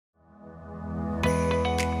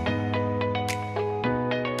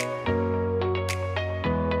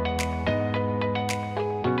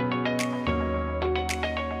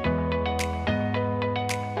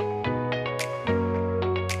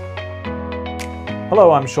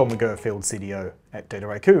Hello, I'm Sean McGurfield, CDO at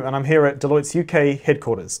DataIQ, and I'm here at Deloitte's UK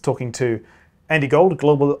headquarters talking to Andy Gold,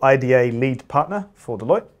 Global IDA Lead Partner for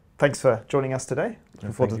Deloitte. Thanks for joining us today.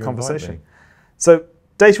 Looking forward to the conversation. So,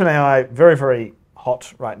 data and AI, very, very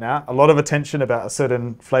hot right now. A lot of attention about a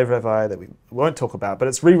certain flavor of AI that we won't talk about, but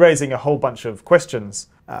it's re-raising a whole bunch of questions,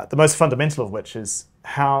 the most fundamental of which is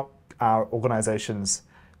how are organizations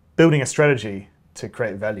building a strategy to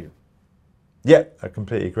create value? Yeah, I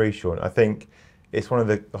completely agree, Sean. I think it's one of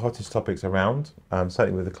the hottest topics around,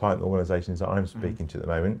 certainly with the client organisations that I'm speaking to at the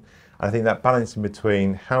moment. And I think that balancing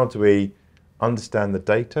between how do we understand the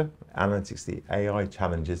data, analytics, the AI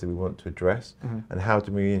challenges that we want to address, and how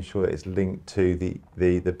do we ensure that it's linked to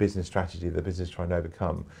the business strategy, the business trying to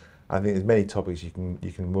overcome. I think there's many topics you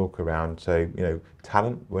can walk around. So,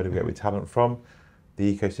 talent, where do we get with talent from?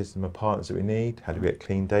 The ecosystem of partners that we need, how do we get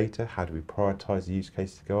clean data, how do we prioritise the use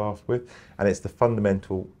cases to go after with, and it's the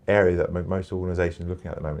fundamental area that most organisations are looking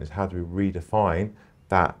at the moment is how do we redefine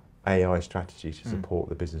that AI strategy to support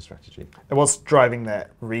the business strategy. And what's driving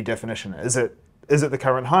that redefinition? Is it the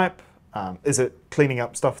current hype? Is it cleaning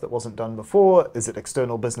up stuff that wasn't done before? Is it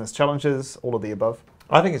external business challenges? All of the above?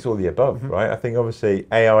 I think it's all the above, right? I think obviously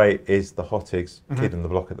AI is the hottest kid on the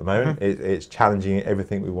block at the moment. It's challenging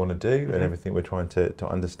everything we want to do and everything we're trying to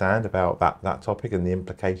understand about that topic and the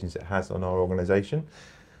implications it has on our organisation.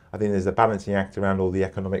 I think there's a balancing act around all the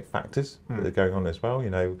economic factors that are going on as well.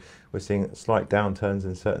 We're seeing slight downturns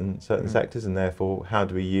in certain sectors, and therefore how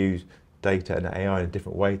do we use data and AI in a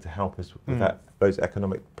different way to help us with those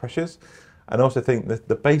economic pressures? And also think that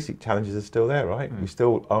the basic challenges are still there, right? We're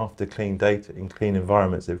still after clean data in clean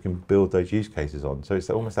environments that we can build those use cases on. So it's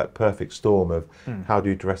almost that perfect storm of how do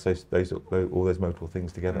you address all those multiple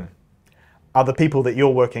things together. Are the people that you're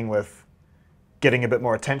working with getting a bit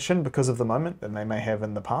more attention because of the moment than they may have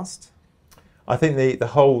in the past? I think the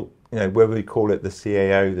whole, whether we call it the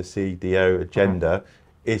CAO, the CDO agenda,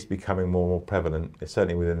 is becoming more and more prevalent,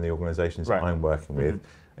 certainly within the organisations that I'm working with.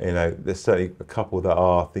 There's certainly a couple that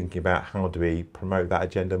are thinking about how do we promote that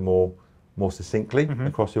agenda more succinctly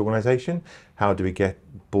across the organisation. How do we get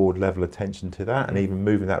board level attention to that, and even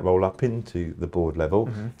moving that role up into the board level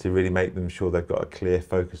to really make them sure they've got a clear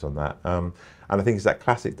focus on that. And I think it's that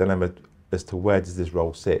classic dilemma as to where does this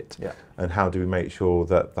role sit, and how do we make sure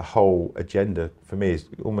that the whole agenda, for me, is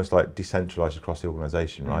almost like decentralised across the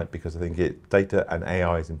organisation, right? Because I think data and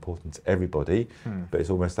AI is important to everybody, but it's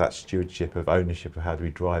almost that stewardship of ownership of how do we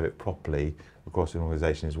drive it properly across the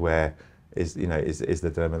organisation is where is the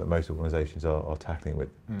dilemma that most organisations are tackling with.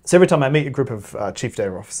 So every time I meet a group of chief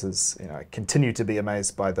data officers, I continue to be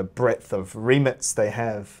amazed by the breadth of remits they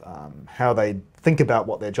have, how they think about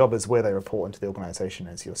what their job is, where they report into the organisation,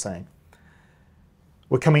 as you're saying.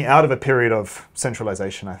 We're coming out of a period of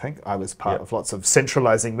centralization, I think. I was part of lots of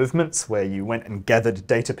centralizing movements where you went and gathered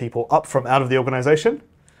data people up from out of the organization,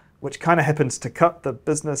 which kind of happens to cut the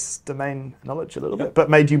business domain knowledge a little bit, but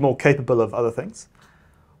made you more capable of other things.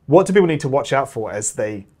 What do people need to watch out for as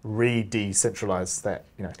they re-decentralize that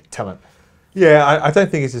talent? Yeah, I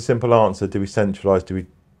don't think it's a simple answer. Do we centralize? Do we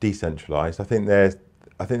decentralize? I think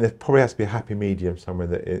there probably has to be a happy medium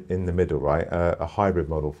somewhere in the middle, right? A hybrid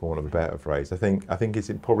model, for want of a better phrase. I think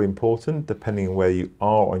it's probably important, depending on where you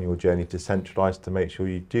are on your journey to centralise, to make sure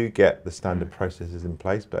you do get the standard processes in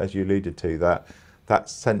place. But as you alluded to, that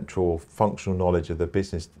central functional knowledge of the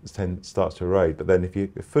business starts to erode. But then if you're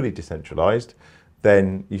fully decentralised,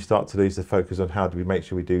 then you start to lose the focus on how do we make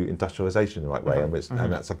sure we do industrialisation in the right way,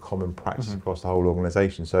 and that's a common practice across the whole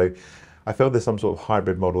organisation. So I feel there's some sort of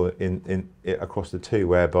hybrid model in across the two,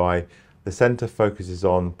 whereby the centre focuses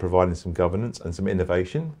on providing some governance and some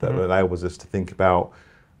innovation that allows us to think about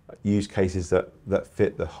use cases that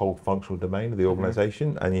fit the whole functional domain of the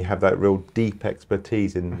organisation, and you have that real deep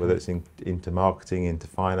expertise in whether it's into marketing, into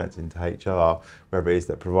finance, into HR, wherever it is,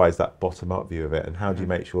 that provides that bottom-up view of it, and how do you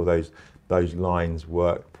make sure those lines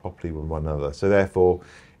work properly with one another. So therefore,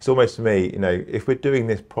 it's almost, for me, if we're doing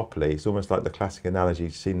this properly, it's almost like the classic analogy,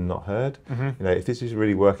 seen and not heard. If this is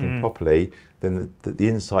really working properly, then the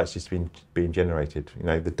insight's just being generated.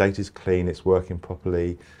 The data's clean, it's working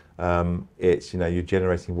properly. It's, you're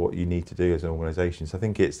generating what you need to do as an organisation. So I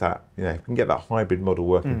think it's that, if we can get that hybrid model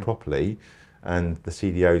working properly, and the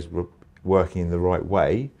CDOs working in the right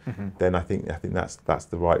way, then I think that's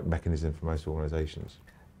the right mechanism for most organisations.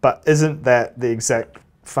 But isn't that the exact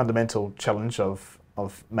fundamental challenge of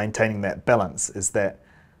maintaining that balance, is that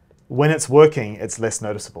when it's working, it's less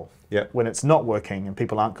noticeable. When it's not working and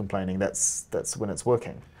people aren't complaining, that's when it's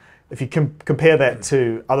working. If you compare that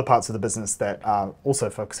to other parts of the business that are also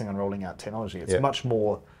focusing on rolling out technology, it's much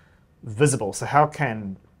more visible. So how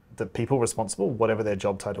can the people responsible, whatever their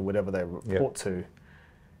job title, whatever they report to,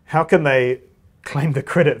 how can they claim the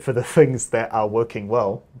credit for the things that are working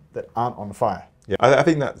well that aren't on fire? Yeah, I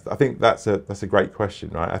think that's a great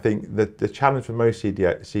question, right? I think the challenge for most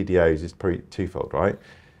CDOs is pretty twofold, right?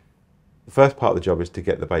 The first part of the job is to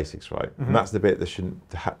get the basics right, and that's the bit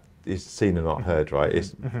that is seen and not heard, right?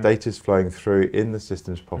 It's data's flowing through in the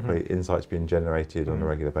systems properly, insights being generated on a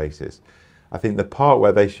regular basis. I think the part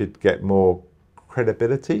where they should get more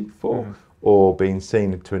credibility for or being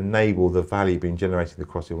seen to enable the value being generated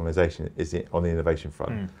across the organisation is on the innovation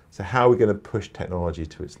front. So how are we going to push technology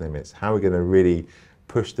to its limits? How are we going to really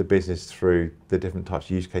push the business through the different types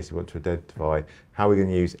of use cases we want to identify? How are we going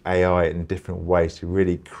to use AI in different ways to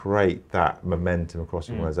really create that momentum across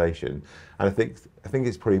the organisation? And I think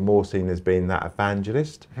it's probably more seen as being that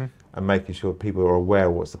evangelist and making sure people are aware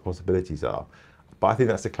of what the possibilities are. But I think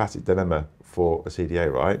that's a classic dilemma for a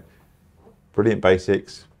CDO, right? Brilliant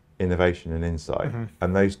basics, innovation and insight,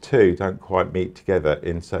 and those two don't quite meet together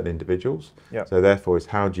in certain individuals. So therefore, it's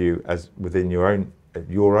how do you, as within your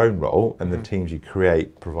own role and the teams you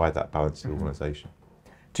create, provide that balance to the organisation.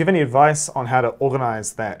 Do you have any advice on how to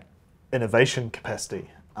organise that innovation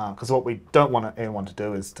capacity? Because what we don't want anyone to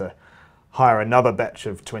do is to hire another batch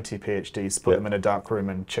of 20 PhDs, put them in a dark room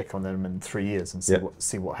and check on them in 3 years and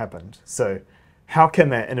see what happened. So how can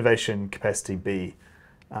that innovation capacity be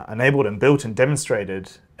enabled and built and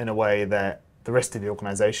demonstrated in a way that the rest of the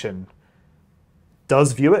organisation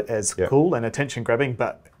does view it as cool and attention grabbing,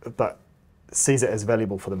 but sees it as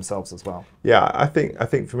valuable for themselves as well? Yeah, I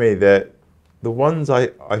think for me that the ones I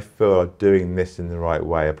feel are doing this in the right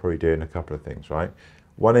way are probably doing a couple of things, right?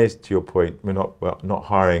 One is, to your point, we're not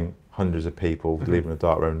hiring hundreds of people, leaving a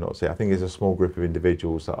dark room and not see. I think there's a small group of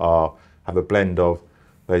individuals that have a blend of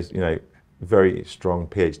those, very strong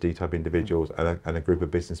PhD type individuals and a group of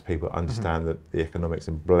business people that understand the economics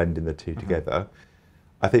and blending the two together.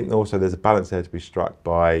 I think also there's a balance there to be struck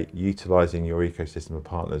by utilising your ecosystem of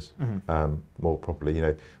partners more properly.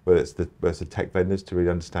 Whether it's the tech vendors to really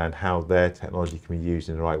understand how their technology can be used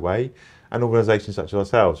in the right way, and organisations such as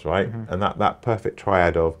ourselves, right? And that perfect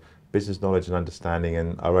triad of business knowledge and understanding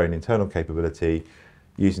and our own internal capability,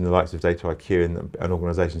 using the likes of Data IQ and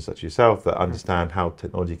organisations such as yourself that understand how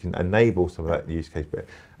technology can enable some of that use case,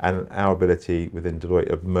 and our ability within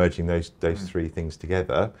Deloitte of merging those three things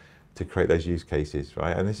together to create those use cases,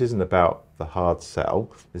 right? And this isn't about the hard sell,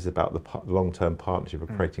 this is about the long-term partnership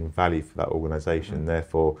of creating value for that organisation.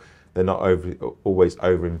 Therefore, they're not always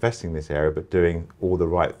over-investing in this area, but doing all the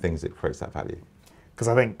right things that creates that value. Because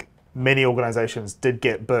I think many organisations did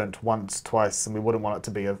get burnt once, twice, and we wouldn't want it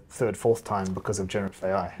to be a third, fourth time because of generative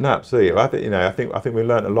AI. No, absolutely. I think we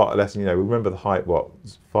learned a lot of lessons. We remember the hype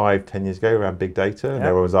 5-10 years ago around big data, and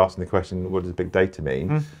everyone was asking the question, what does big data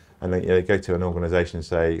mean? And then go to an organisation and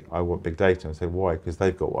say, I want big data, and say, why? Because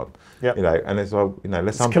they've got one. And it's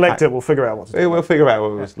let's collect it. We'll figure out what to do. We'll figure out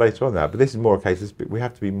what it was later on that. But this is more a case. We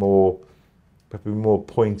have to be more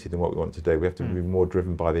pointed in what we want to do. We have to be more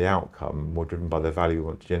driven by the outcome, more driven by the value we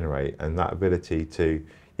want to generate, and that ability to,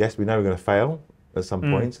 yes, we know we're going to fail at some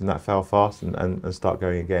points, and that fail fast and start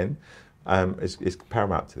going again, is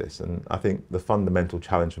paramount to this. And I think the fundamental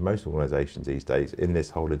challenge for most organisations these days in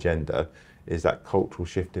this whole agenda is that cultural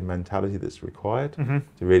shift in mentality that's required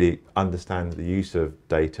to really understand the use of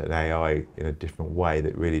data and AI in a different way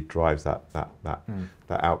that really drives that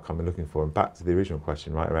outcome we're looking for. And back to the original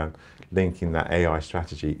question, right, around linking that AI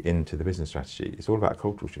strategy into the business strategy. It's all about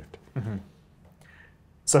cultural shift.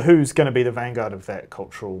 So who's going to be the vanguard of that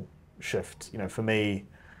cultural shift? For me,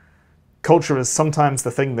 culture is sometimes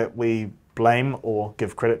the thing that we blame or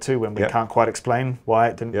give credit to when we can't quite explain why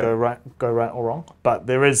it didn't go right or wrong. But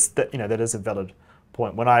there is that is a valid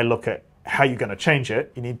point. When I look at how you're going to change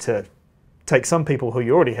it, you need to take some people who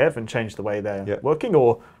you already have and change the way they're working,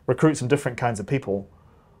 or recruit some different kinds of people.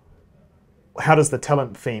 How does the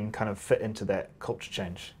talent theme kind of fit into that culture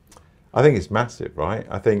change? I think it's massive, right?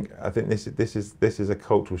 I think this is a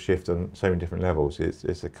cultural shift on so many different levels.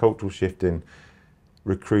 It's a cultural shift in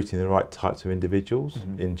recruiting the right types of individuals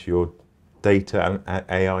into your data and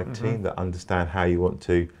AI team that understand how you want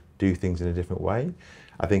to do things in a different way.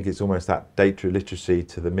 I think it's almost that data literacy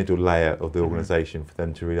to the middle layer of the organisation for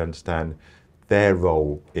them to really understand their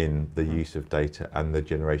role in the use of data and the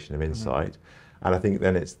generation of insight. And I think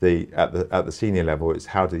then it's at the senior level, it's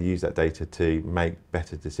how to use that data to make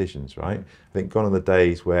better decisions, right? I think gone are the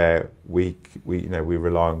days where we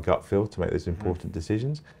rely on gut feel to make those important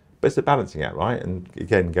decisions, but it's a balancing act, right? And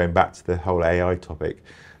again, going back to the whole AI topic,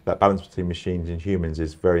 that balance between machines and humans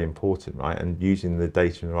is very important, right? And using the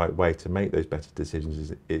data in the right way to make those better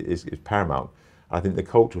decisions is paramount. I think the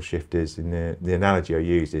cultural shift is, in the analogy I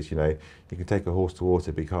use is, you know, you can take a horse to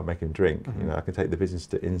water, but you can't make him drink. You know, I can take the business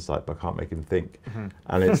to insight, but I can't make him think.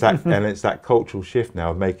 And it's that cultural shift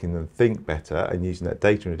now of making them think better and using that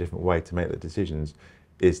data in a different way to make the decisions,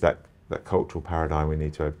 is that cultural paradigm we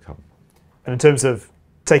need to overcome. And in terms of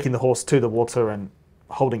taking the horse to the water and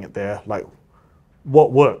holding it there, like,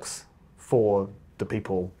 what works for the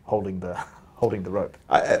people holding the rope?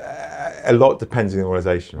 A lot depends on the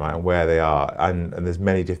organisation, right, and where they are, and there's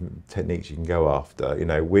many different techniques you can go after. You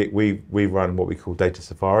know, we run what we call data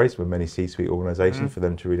safaris with many C-suite organisations for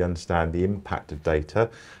them to really understand the impact of data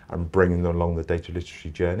and bringing them along the data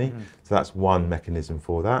literacy journey. So that's one mechanism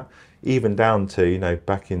for that. Even down to, you know,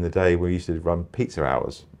 back in the day we used to run pizza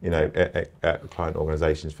hours, you know, at client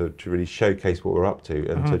organisations to really showcase what we're up to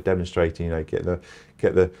and to demonstrating, you know, get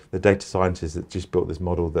the data scientists that just built this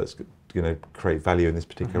model that's going to create value in this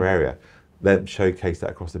particular area, then showcase that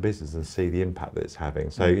across the business and see the impact that it's having.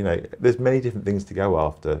 So, you know, there's many different things to go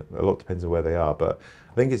after. A lot depends on where they are, but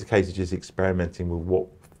I think it's a case of just experimenting with what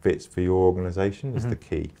fits for your organisation is the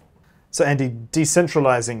key. So Andy,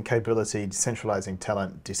 decentralizing capability, decentralizing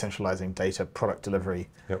talent, decentralizing data, product delivery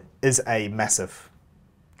is a massive,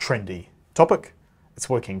 trendy topic. It's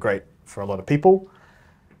working great for a lot of people.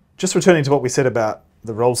 Just returning to what we said about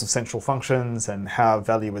the roles of central functions and how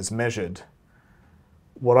value is measured,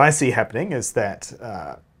 what I see happening is that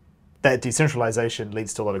that decentralization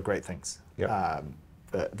leads to a lot of great things.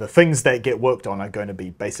 The things that get worked on are going to be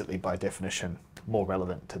basically, by definition, more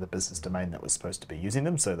relevant to the business domain that was supposed to be using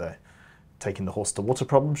them. So the taking the horse to water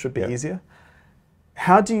problem should be easier.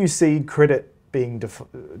 How do you see credit being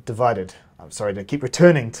divided? I'm sorry to keep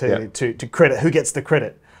returning to credit, who gets the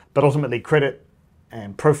credit, but ultimately credit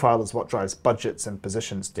and profile is what drives budgets and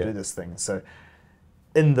positions to do this thing. So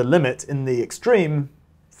in the extreme,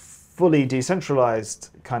 fully decentralized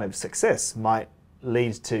kind of success might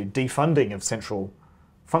lead to defunding of central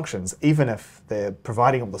functions, even if they're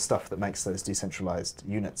providing all the stuff that makes those decentralized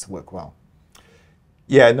units work well.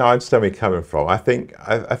 Yeah, no, I understand where you're coming from. I think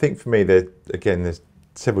for me, there's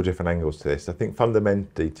several different angles to this. I think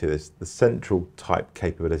fundamentally to this, the central type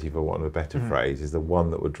capability, for want of a better phrase, is the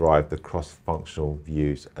one that would drive the cross-functional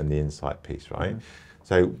views and the insight piece, right?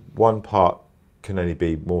 So one part can only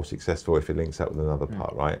be more successful if it links up with another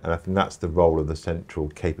part, right? And I think that's the role of the central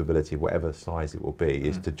capability, whatever size it will be,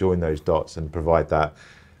 is to join those dots and provide that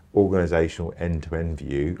organisational end-to-end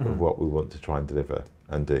view of what we want to try and deliver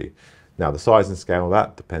and do. Now, the size and scale of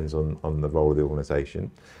that depends on the role of the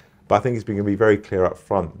organisation. But I think it's going to be very clear up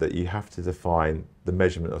front that you have to define the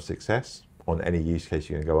measurement of success on any use case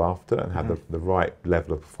you're going to go after and have the right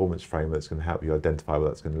level of performance frame that's going to help you identify what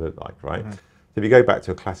that's going to look like, right? So if you go back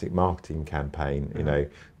to a classic marketing campaign, you know,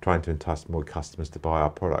 trying to entice more customers to buy our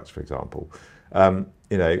products, for example,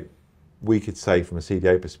 you know, we could say from a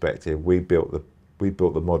CDO perspective, we built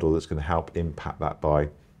the model that's going to help impact that by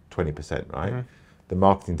 20%, right? The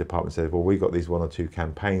marketing department said, well, we've got these 1 or 2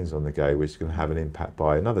 campaigns on the go, which is going to have an impact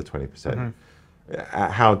by another 20%.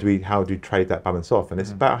 How do we trade that balance off? And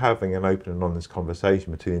it's about having an open and honest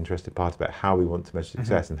conversation between the interested parties about how we want to measure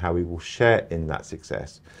success and how we will share in that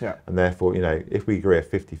success. And therefore, you know, if we agree a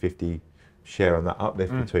 50-50 share on that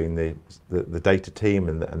uplift between the data team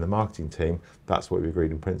and the marketing team, that's what we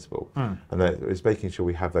agreed in principle. And that it's making sure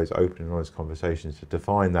we have those open and honest conversations to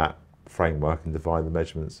define that framework and define the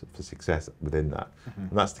measurements for success within that.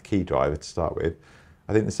 And that's the key driver to start with.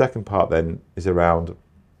 I think the second part then is around,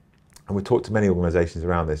 and we talked to many organisations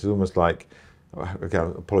around this, it's almost like,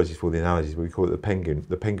 again, apologies for the analogies, but we call it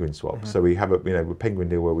the penguin swap. So we have a penguin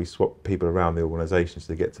deal where we swap people around the organisation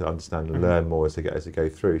so they get to understand and learn more as they go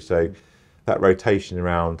through. So that rotation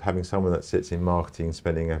around having someone that sits in marketing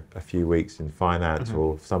spending a few weeks in finance,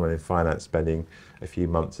 or someone in finance spending a few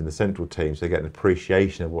months in the central team, so they get an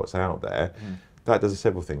appreciation of what's out there. That does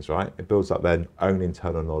several things, right? It builds up their own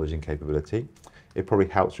internal knowledge and capability. It probably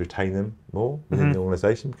helps retain them more within the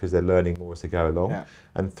organisation because they're learning more as they go along.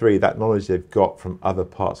 And 3, that knowledge they've got from other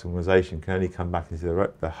parts of the organisation can only come back into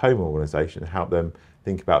their home organisation and help them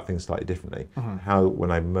think about things slightly differently. How,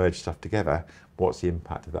 when I merge stuff together, what's the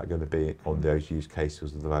impact of that going to be on those use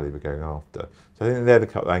cases of the value we're going after? So I think they're the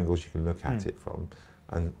couple of angles you can look at it from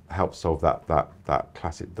and help solve that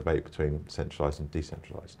classic debate between centralised and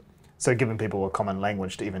decentralised. So giving people a common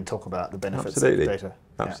language to even talk about the benefits of data.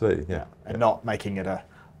 Absolutely, yeah. And not making it a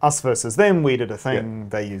us versus them, we did a thing,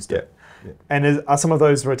 they used it. And are some of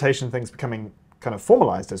those rotation things becoming kind of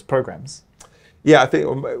formalised as programs? Yeah, I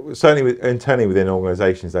think certainly internally within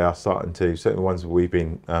organisations, they are starting to, certainly the ones that we've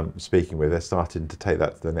been speaking with, they're starting to take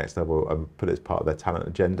that to the next level and put it as part of their talent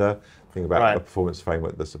agenda, think about a performance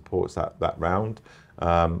framework that supports that round.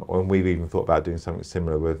 And we've even thought about doing something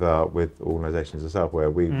similar with organisations themselves, where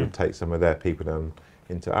we would take some of their people down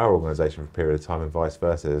into our organisation for a period of time, and vice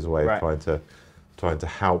versa, as a way of trying to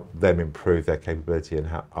help them improve their capability and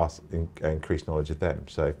help us increase knowledge of them.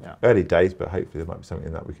 So early days, but hopefully there might be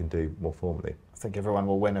something that we can do more formally. I think everyone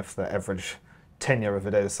will win if the average tenure of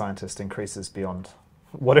a data scientist increases beyond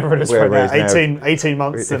whatever it is right now, 18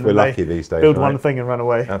 months, if we're lucky these days, build one thing and run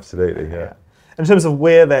away. Absolutely, yeah. In terms of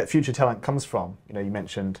where that future talent comes from, you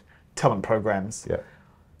mentioned talent programs. Yeah.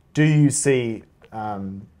 Do you see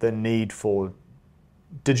the need for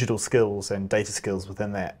digital skills and data skills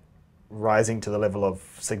within that rising to the level of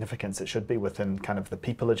significance it should be within kind of the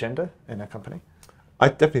people agenda in a company? I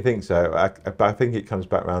definitely think so, but I think it comes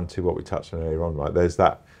back around to what we touched on earlier on, right? There's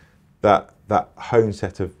that home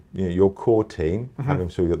set of your core team, having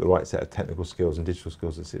sure you've got the right set of technical skills and digital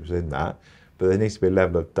skills that sits within that, but there needs to be a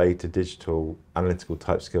level of data, digital, analytical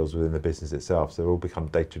type skills within the business itself, so they all become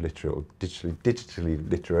data literate or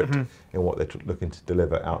digitally literate in what they're looking to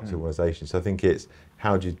deliver out to organisations. So I think it's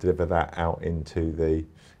how do you deliver that out into the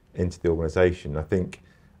organisation. I think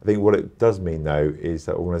what it does mean though is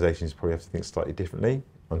that organisations probably have to think slightly differently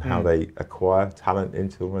on how they acquire talent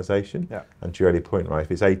into the organisation. And to your earlier point, right,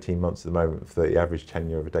 if it's 18 months at the moment for the average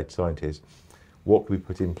tenure of a data scientist, what can we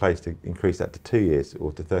put in place to increase that to 2 years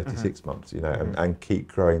or to 36 months, and keep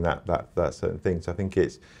growing that certain thing. So I think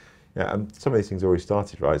it's, and some of these things already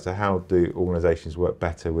started, right? So how do organisations work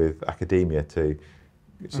better with academia to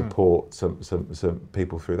support some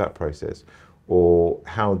people through that process? Or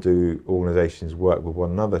how do organisations work with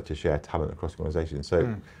one another to share talent across organisations?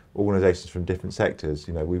 So organisations from different sectors,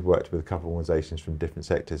 we've worked with a couple of organisations from different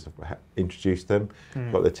sectors, introduced them,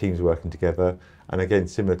 got the teams working together. And again,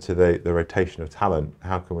 similar to the rotation of talent,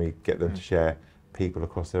 how can we get them to share people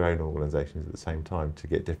across their own organisations at the same time to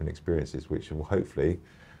get different experiences, which will hopefully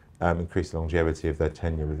increase the longevity of their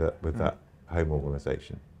tenure with that home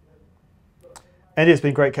organisation. Andy, it's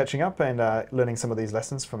been great catching up and learning some of these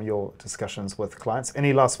lessons from your discussions with clients.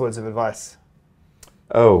 Any last words of advice?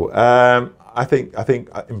 I think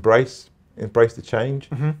embrace the change,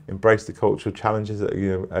 embrace the cultural challenges that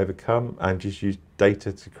you overcome, and just use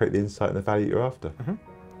data to create the insight and the value you're after.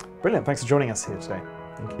 Brilliant. Thanks for joining us here today.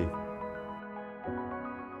 Thank you.